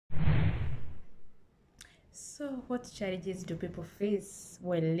So, what challenges do people face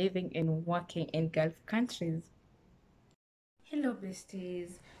while living and working in Gulf countries? Hello,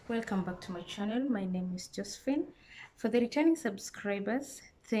 besties. Welcome back to my channel. My name is Josephine. For the returning subscribers,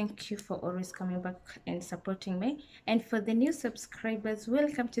 thank you for always coming back and supporting me. And for the new subscribers,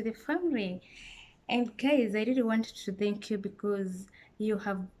 welcome to the family. And guys, I really wanted to thank you because you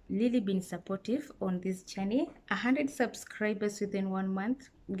have really been supportive on this journey. 100 subscribers within 1 month,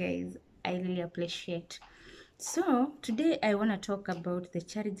 guys. I really appreciate. So, today I want to talk about the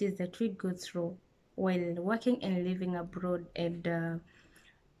challenges that we go through while working and living abroad and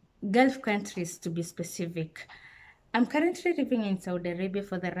Gulf countries to be specific. I'm currently living in Saudi Arabia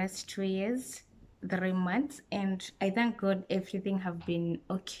for the last 2 years, 3 months, and I thank God everything have been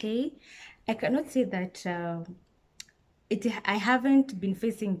okay. I cannot say that I haven't been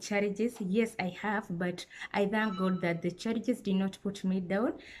facing challenges. Yes, I have, but I thank God that the challenges did not put me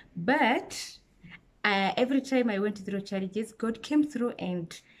down. But every time I went through challenges, God came through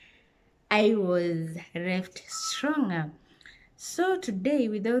and I was left stronger. So today,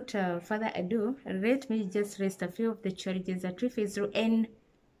 without further ado, let me just list a few of the challenges that we face through. And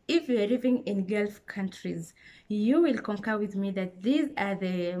if you are living in Gulf countries, you will concur with me that these are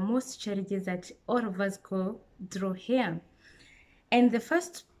the most challenges that all of us go through here. And the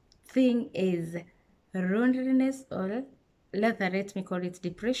first thing is loneliness, or rather, let me call it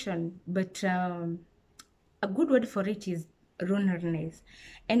depression. But a good word for it is loneliness.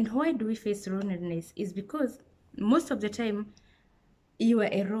 And why do we face loneliness? Is because most of the time you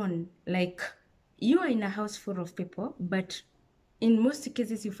are alone. Like, you are in a house full of people, but in most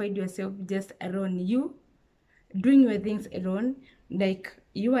cases you find yourself just alone. You doing your things alone. Like,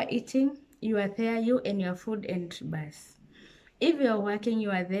 you are eating, you are there, you and your food and bus. If you are working, you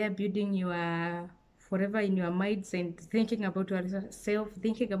are there building your forever in your minds and thinking about yourself,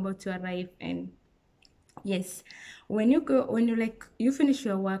 thinking about your life. And yes, when you finish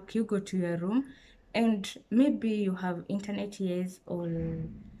your work, you go to your room, and maybe you have internet, yes, or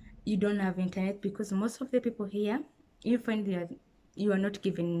you don't have internet, because most of the people here, you find that you are not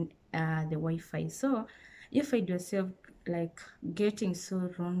given the Wi-Fi. So you find yourself like getting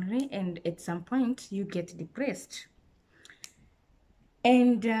so lonely, and at some point you get depressed.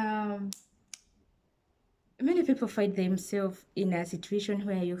 And many people find themselves in a situation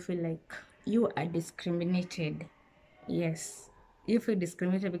where you feel like you are discriminated. Yes, you feel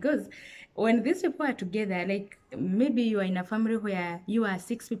discriminated because when these people are together, like maybe you are in a family where you are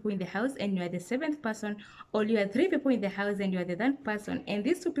 6 people in the house and you are the seventh person, or you are 3 people in the house and you are the third person, and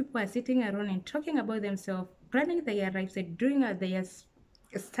these two people are sitting around and talking about themselves, planning their lives and doing their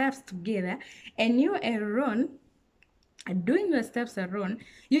stuffs together, and you are alone doing your steps alone.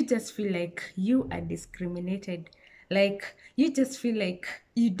 You just feel like you are discriminated. Like, you just feel like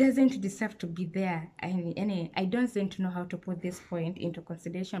you doesn't deserve to be there. I don't seem to know how to put this point into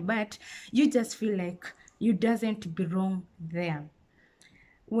consideration, but you just feel like you doesn't belong there.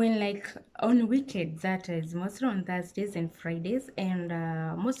 When, like, on weekends, that is mostly on Thursdays and Fridays, and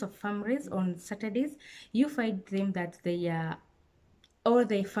most of families on Saturdays, you find them that they are all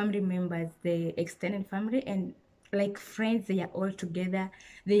the family members, the extended family and like friends, they are all together.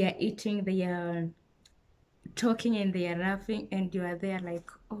 They are eating, they are talking, and they are laughing, and you are there like,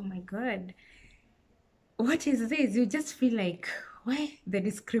 oh my God, what is this? You just feel like, why the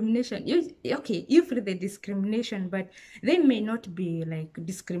discrimination? You feel the discrimination, but they may not be like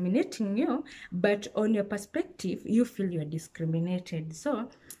discriminating you, but on your perspective, you feel you're discriminated. So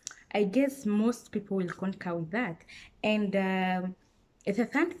I guess most people will concur with that. And the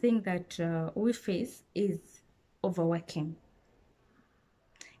third thing that we face is overworking.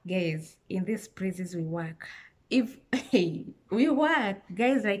 Guys, in these places we work, if we work,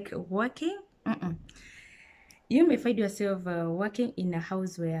 guys, like working, you may find yourself working in a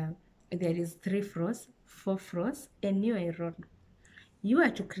house where there is 3 floors, 4 floors, and you are alone. You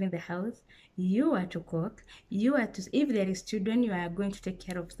are to clean the house, you are to cook, you are to, if there is children, you are going to take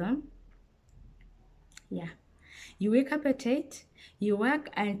care of them. Yeah. You wake up at 8, you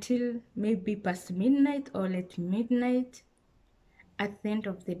work until maybe past midnight or late midnight. At the end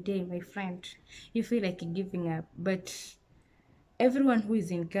of the day, my friend, you feel like giving up. But everyone who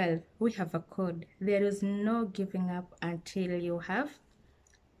is in Gulf, we have a code. There is no giving up until you have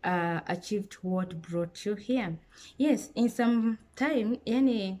achieved what brought you here. Yes, in some time,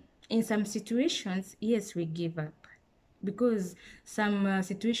 in some situations, yes, we give up because some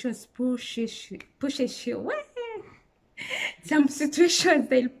situations pushes you. Some situations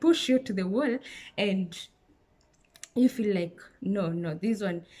they'll push you to the wall, and you feel like, no, this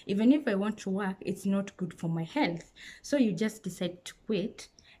one, even if I want to work, it's not good for my health. So you just decide to quit,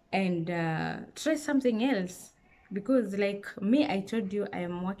 and try something else. Because like me, I told you I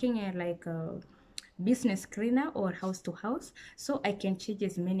am working at like a business cleaner or house to house, so I can change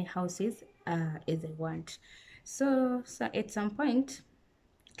as many houses as I want. So at some point,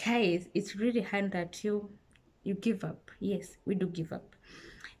 guys, it's really hard that you give up. Yes, we do give up.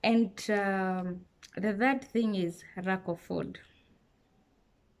 And the third thing is lack of food.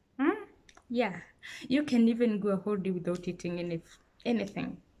 Hmm? Yeah, you can even go a whole day without eating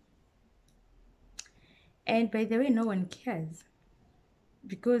anything. And by the way, no one cares,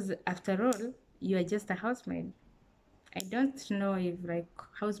 because after all, you are just a housemaid. I don't know if like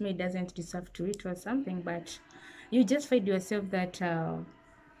housemaid doesn't deserve to eat or something, but you just find yourself that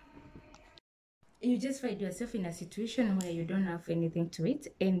you just find yourself in a situation where you don't have anything to eat,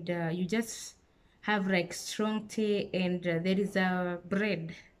 and you just have like strong tea, and there is a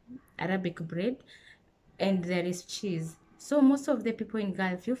bread, Arabic bread, and there is cheese. So most of the people in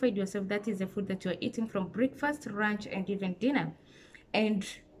Gulf, you find yourself that is the food that you are eating from breakfast, lunch, and even dinner. And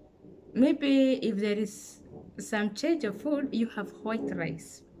maybe if there is some change of food, you have white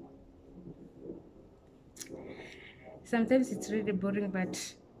rice. Sometimes it's really boring,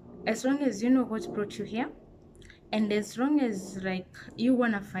 but as long as you know what brought you here, and as long as like you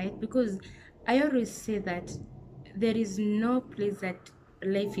want to fight, because I always say that there is no place that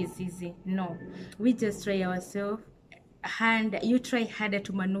life is easy. No, we just try ourselves, and you try harder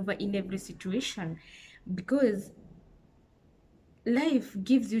to maneuver in every situation, because life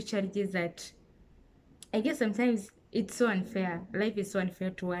gives you challenges that I guess sometimes it's so unfair. Life is so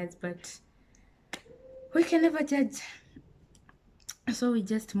unfair to us, but we can never judge. So we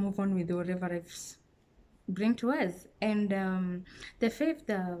just move on with whatever life bring to us. And the fifth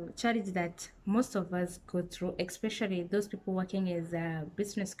challenge that most of us go through, especially those people working as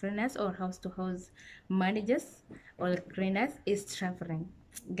business cleaners or house-to-house managers or cleaners, is traveling.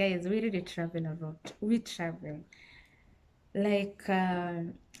 Guys, we really travel a lot. We travel. Like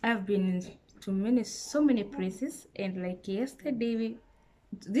I've been to so many places, and like yesterday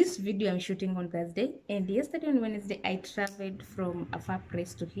this video I'm shooting on Thursday, and yesterday on Wednesday I traveled from a far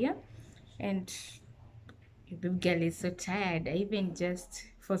place to here, and the baby girl is so tired. I even just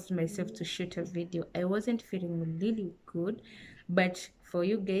forced myself to shoot a video. I wasn't feeling really good, but for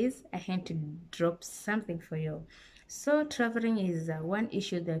you guys, I had to drop something for you. So traveling is one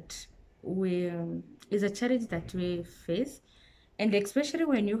issue that we is a challenge that we face, and especially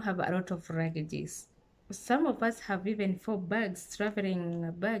when you have a lot of luggages. Some of us have even 4 bags,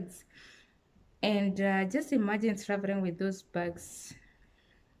 traveling bags, and just imagine traveling with those bags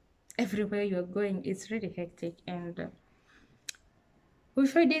everywhere you're going. It's really hectic, and we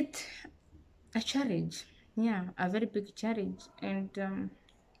find it a challenge. Yeah, a very big challenge. And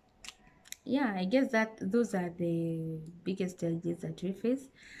yeah, I guess that those are the biggest challenges that we face.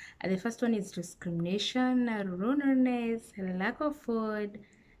 The first one is discrimination, loneliness, lack of food.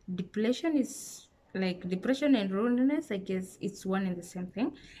 Depression is like depression and loneliness, I guess it's one and the same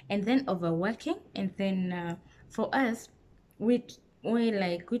thing. And then overworking, and then for us, we we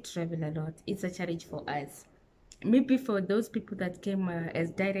travel a lot. It's a challenge for us. Maybe for those people that came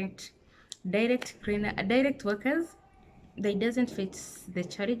as direct workers, they doesn't face the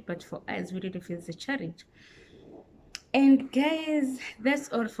challenge, but for us we really face the challenge. And guys, that's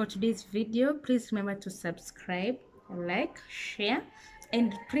all for today's video. Please remember to subscribe, like, share,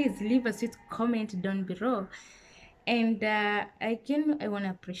 and please leave a sweet comment down below. And again, I want to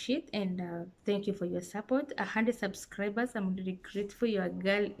appreciate and thank you for your support. 100 subscribers, I'm really grateful. Your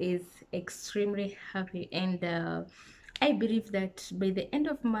girl is extremely happy, and I believe that by the end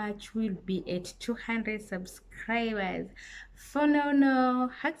of March we'll be at 200 subscribers. For now,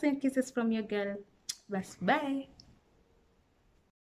 hugs and kisses from your girl. Bye.